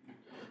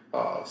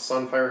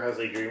 Sunfire has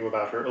a dream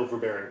about her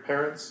overbearing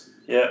parents.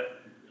 Yep.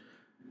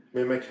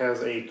 Mimic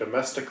has a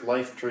domestic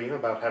life dream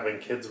about having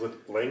kids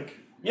with Blink.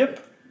 Yep.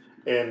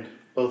 And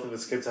both of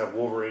his kids have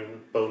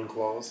Wolverine bone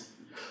claws.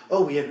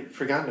 Oh, we had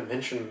forgotten to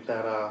mention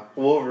that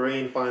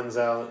Wolverine finds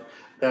out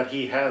that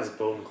he has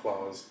bone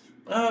claws.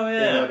 Oh,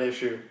 yeah. In that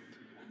issue.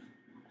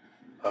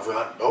 I've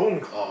got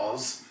bone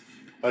claws.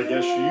 I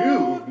guess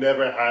you've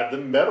never had the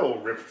metal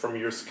ripped from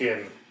your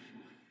skin.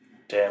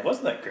 Damn,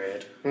 wasn't that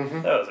great?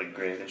 Mm-hmm. That was a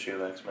great issue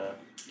of X-Men.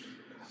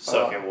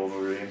 Suck it,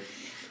 Wolverine.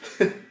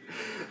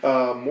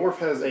 Morph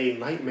has a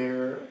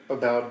nightmare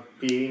about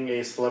being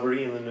a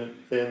celebrity and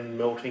then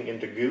melting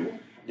into goo.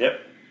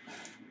 Yep.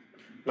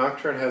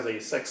 Nocturne has a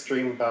sex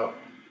dream about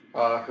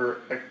her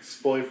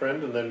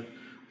ex-boyfriend, and then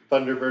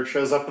Thunderbird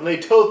shows up and they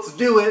totes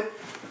do it.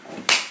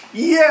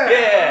 Yeah!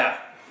 Yeah!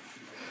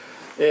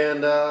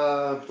 And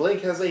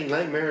Blink has a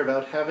nightmare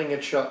about having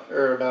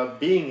about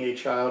being a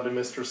child, and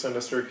Mr.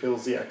 Sinister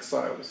kills the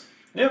Exiles.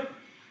 Yep.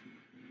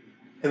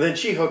 And then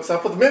she hooks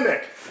up with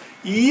Mimic.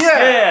 Yeah!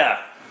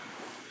 Yeah!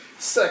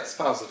 Sex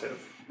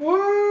positive.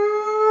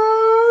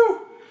 Woo!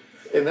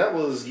 And that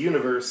was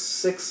Universe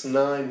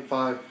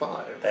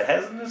 6955. That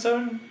has its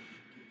own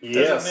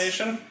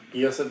designation?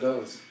 Yes, it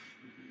does.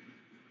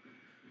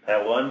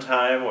 That one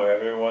time where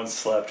everyone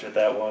slept at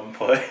that one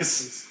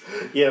place.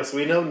 Yes,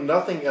 we know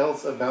nothing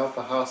else about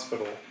the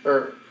hospital.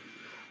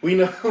 We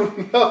know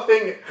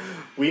nothing.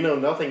 We know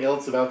nothing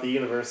else about the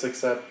universe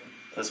except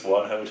this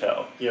one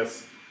hotel.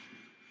 Yes.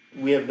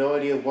 We have no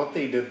idea what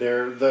they did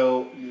there,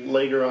 though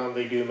later on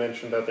they do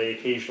mention that they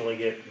occasionally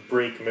get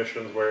break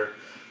missions where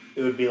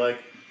it would be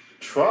like,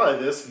 try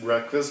this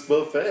breakfast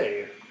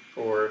buffet,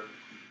 or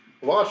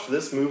watch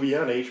this movie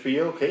on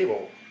HBO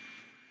cable.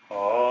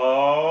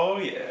 Oh,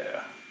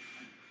 yeah.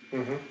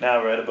 Mm-hmm.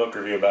 Now write a book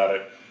review about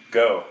it.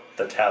 Go.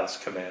 The Talus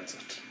commands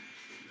it.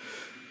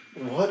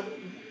 What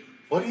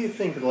do you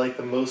think,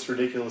 the most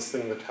ridiculous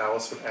thing the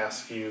Talus would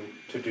ask you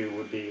to do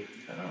would be?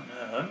 I don't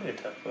know. That'd be a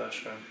tough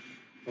question.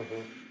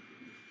 Mm-hmm.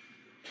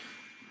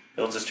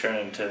 It'll just turn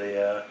into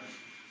the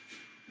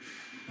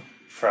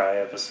Fry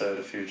episode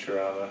of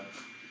Futurama,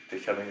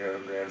 becoming your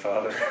own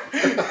grandfather.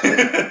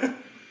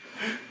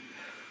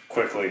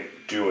 Quickly,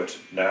 do it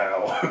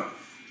now.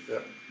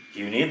 Yep.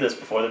 You need this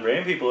before the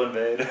brain people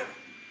invade.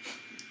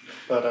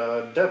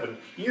 But, Devin,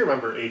 you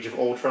remember Age of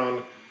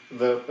Ultron,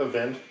 the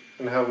event,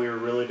 and how we were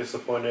really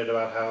disappointed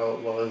about how it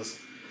was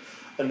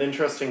an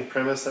interesting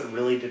premise that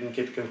really didn't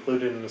get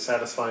concluded in a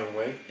satisfying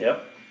way?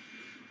 Yep.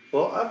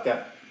 Well, I've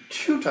got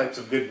two types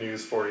of good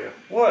news for you.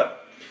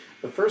 What?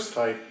 The first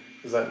type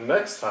is that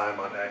next time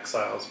on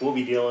Exiles, we'll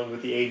be dealing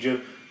with the age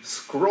of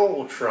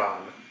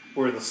Skrulltron,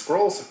 where the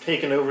Skrulls have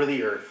taken over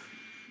the Earth.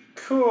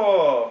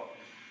 Cool.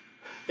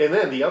 And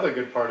then the other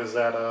good part is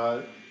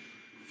that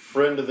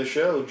friend of the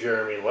show,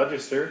 Jeremy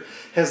Legister,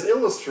 has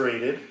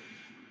illustrated,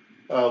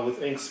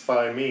 with inks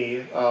by me,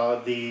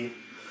 the...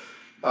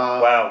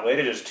 wow, way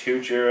to just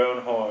toot your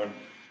own horn.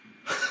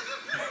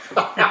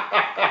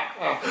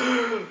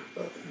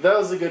 That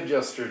was a good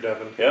gesture,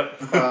 Devin. Yep.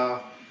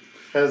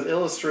 Has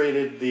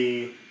illustrated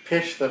the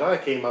pitch that I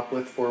came up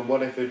with for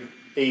What If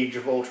Age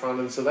of Ultron,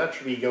 and so that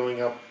should be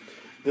going up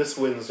this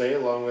Wednesday,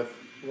 along with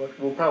what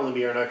will probably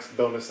be our next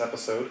bonus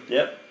episode.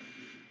 Yep.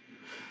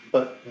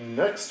 But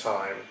next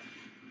time,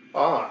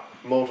 on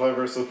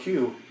Multiversal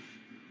Q,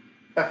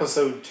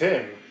 episode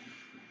 10,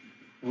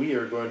 we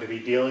are going to be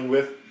dealing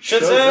with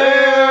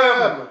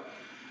Shazam!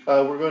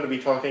 We're going to be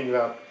talking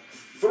about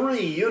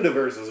 3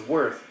 universes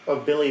worth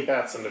of Billy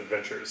Batson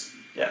adventures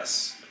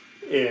Yes.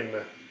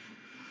 in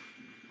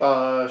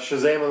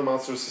Shazam and the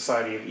Monster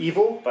Society of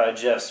Evil, By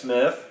Jeff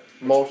Smith.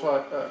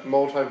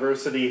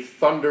 Multiversity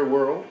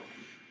Thunderworld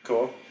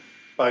Cool.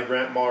 by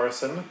Grant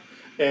Morrison,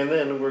 and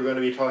then we're going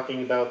to be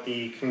talking about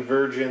the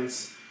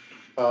Convergence,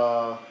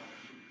 Shazam,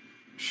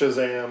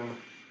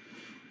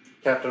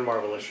 Captain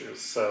Marvel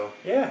issues. So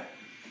Yeah.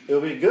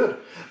 it'll be good.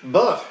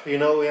 But you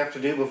know what we have to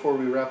do before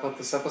we wrap up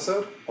this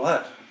episode?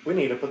 What? We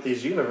need to put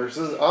these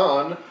universes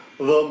on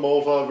the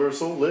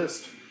multiversal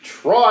list.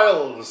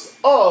 Trials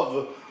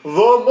of the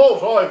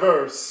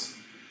Multiverse.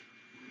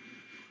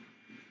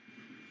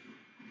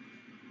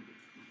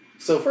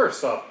 So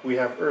first up, we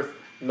have Earth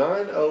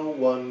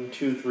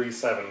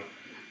 901237,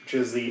 which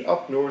is the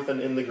up north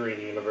and in the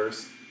green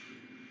universe.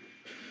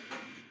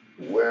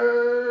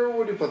 Where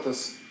would you put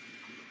this?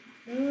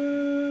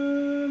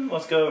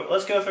 Let's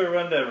go through a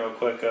rundown real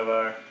quick of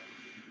our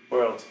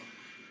worlds.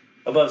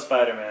 Above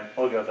Spider-Man.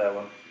 We'll go with that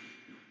one.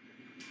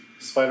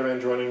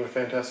 Spider-Man joining the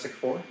Fantastic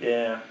Four?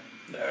 Yeah.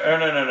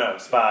 No.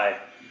 Spider.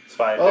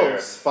 Oh,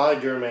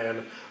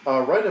 Spider-Man.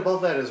 Right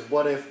above that is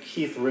What If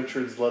Keith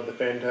Richards led the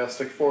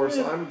Fantastic Four,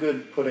 so I'm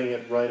good putting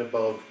it right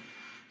above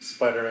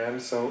Spider-Man.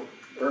 So,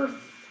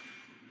 Earth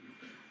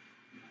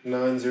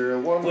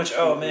 901. Which,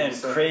 oh man,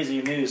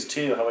 crazy news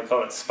too, how we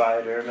call it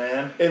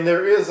Spider-Man. And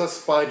there is a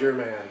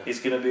Spider-Man. He's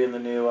gonna be in the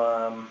new,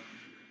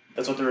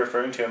 that's what they're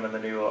referring to him in the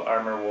new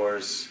Armor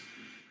Wars,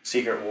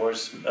 Secret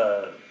Wars,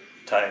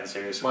 tie-in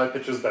series. My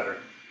pitch is better.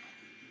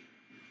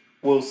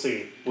 We'll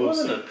see. It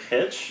wasn't a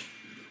pitch.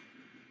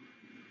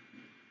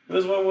 It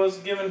was what was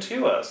given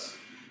to us.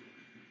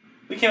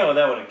 We came up with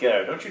that one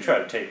together. Don't you try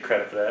to take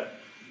credit for that.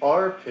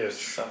 Our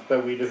pitch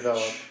that we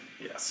developed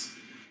Yes.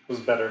 was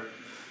better.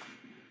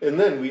 And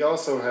then we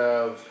also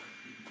have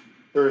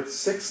Earth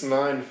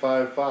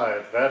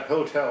 6955, that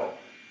hotel.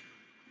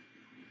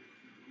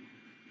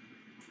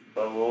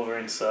 But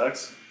Wolverine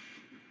sucks.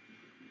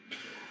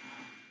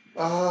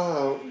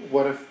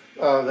 What if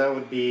that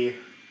would be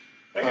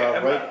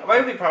right? My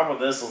only problem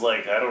with this is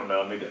I don't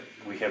know. I mean,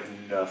 we have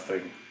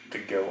nothing to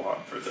go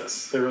on for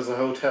this. There was a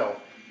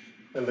hotel,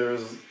 and there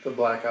was the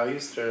black eye. You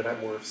stared at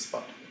Morph's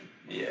spot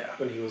Yeah.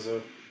 when he was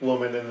a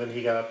woman, and then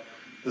he got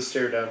the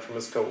stare down from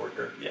his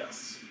coworker.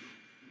 Yes.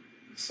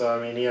 So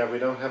I mean, yeah, we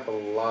don't have a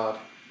lot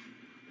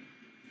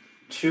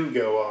to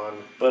go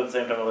on. But at the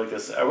same time, I like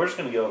this. We're just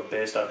going to go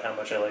based on how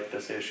much I like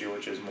this issue,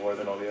 which is more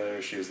than all the other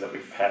issues that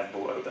we've had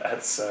below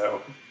that,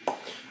 so...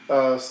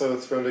 So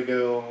it's going to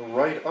go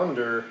right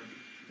under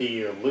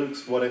the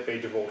Luke's What If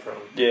Age of Ultron.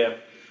 Yeah.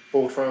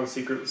 Ultron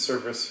Secret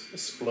Service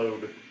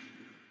Explode.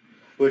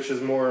 Which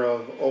is more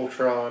of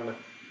Ultron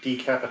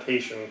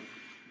decapitation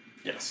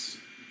Yes.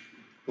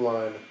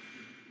 line.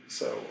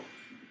 So...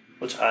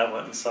 Which I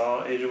went and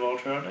saw Age of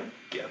Ultron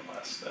again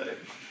last night.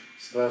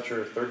 So that's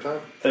your third time?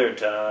 Third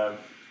time.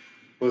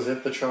 Was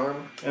it the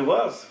charm? It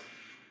was.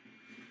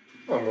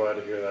 I'm glad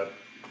to hear that.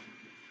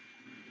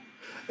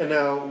 And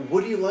now,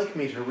 would you like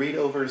me to read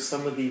over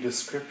some of the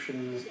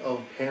descriptions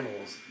of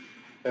panels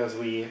as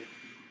we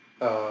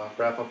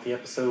wrap up the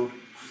episode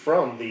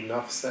from the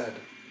Nuff Said?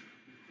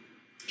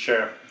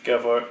 Sure. Go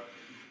for it.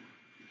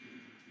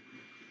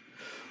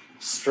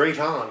 Straight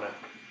on.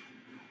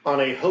 On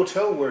a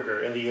hotel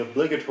worker in the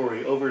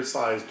obligatory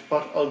oversized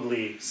but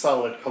ugly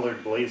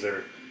solid-colored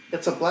blazer.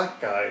 It's a black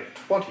guy,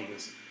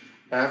 20s,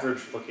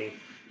 average looking.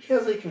 He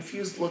has a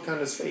confused look on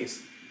his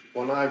face,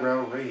 one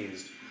eyebrow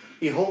raised.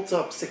 He holds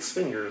up 6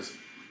 fingers,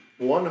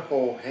 one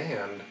whole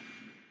hand,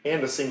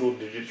 and a single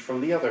digit from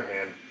the other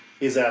hand.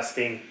 He's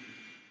asking,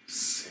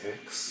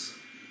 6?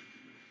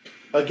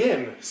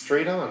 Again,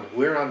 straight on,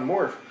 we're on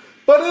Morph.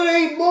 But it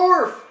ain't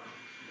Morph!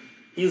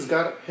 He's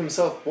got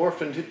himself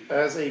morphed into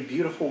as a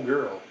beautiful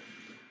girl.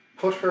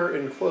 Put her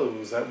in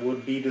clothes that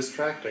would be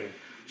distracting.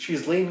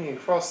 She's leaning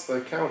across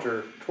the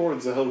counter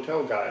towards the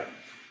hotel guy.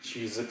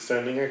 She's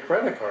extending a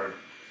credit card.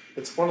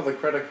 It's one of the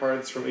credit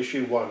cards from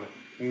issue 1,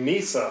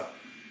 Misa,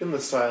 in the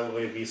style of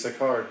a Visa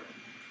card.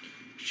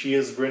 She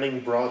is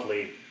grinning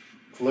broadly,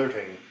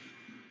 flirting.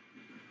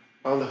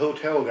 On the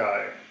hotel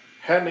guy,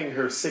 handing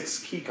her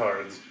 6 key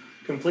cards,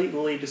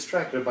 completely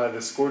distracted by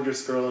this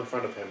gorgeous girl in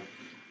front of him.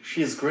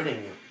 She is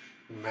grinning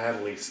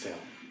madly still.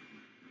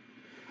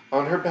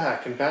 On her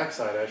back and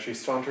backside as she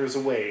saunters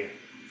away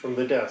from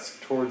the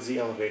desk towards the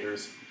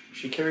elevators,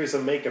 she carries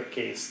a makeup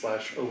case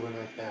 /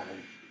 overnight bag.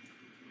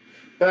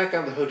 Back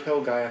on the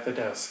hotel guy at the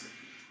desk,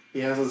 he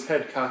has his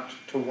head cocked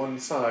to one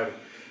side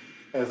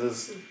as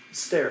is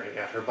staring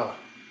at her butt.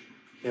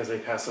 He has a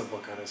passive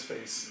look on his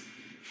face.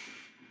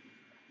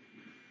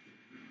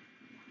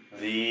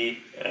 The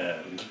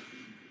end.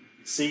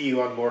 See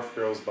you on Morph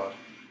Girl's butt.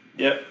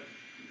 Yep.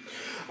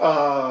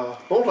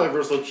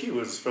 Multiversal Q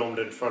is filmed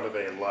in front of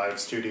a live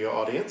studio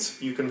audience.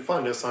 You can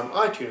find us on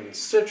iTunes,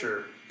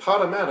 Stitcher,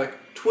 Podomatic,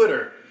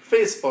 Twitter,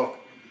 Facebook.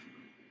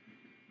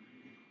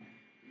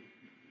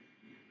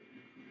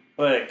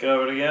 Wait, go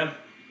over it again?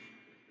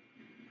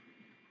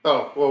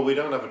 Oh, well, we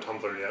don't have a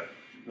Tumblr yet.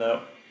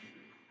 No.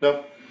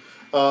 Nope.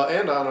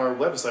 And on our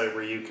website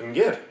where you can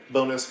get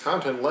bonus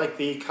content like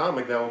the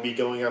comic that will be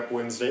going up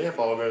Wednesday if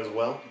all goes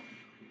well.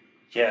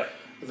 Yeah.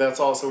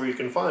 That's also where you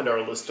can find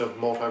our list of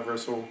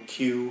Multiversal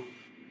Q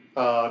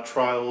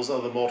trials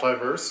of the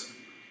multiverse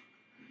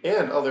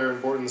and other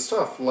important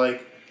stuff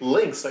like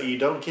links that you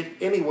don't get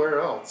anywhere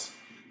else.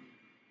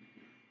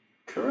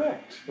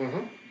 Correct.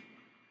 Mm-hmm.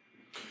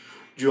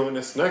 Join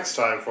us next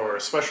time for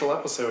a special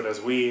episode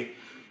as we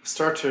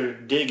start to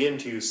dig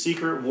into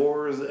Secret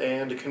Wars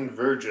and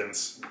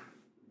Convergence.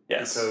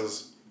 Yes.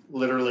 Because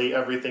literally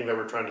everything that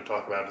we're trying to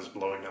talk about is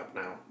blowing up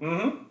now.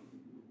 Mm-hmm.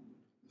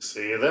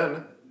 See you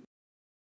then.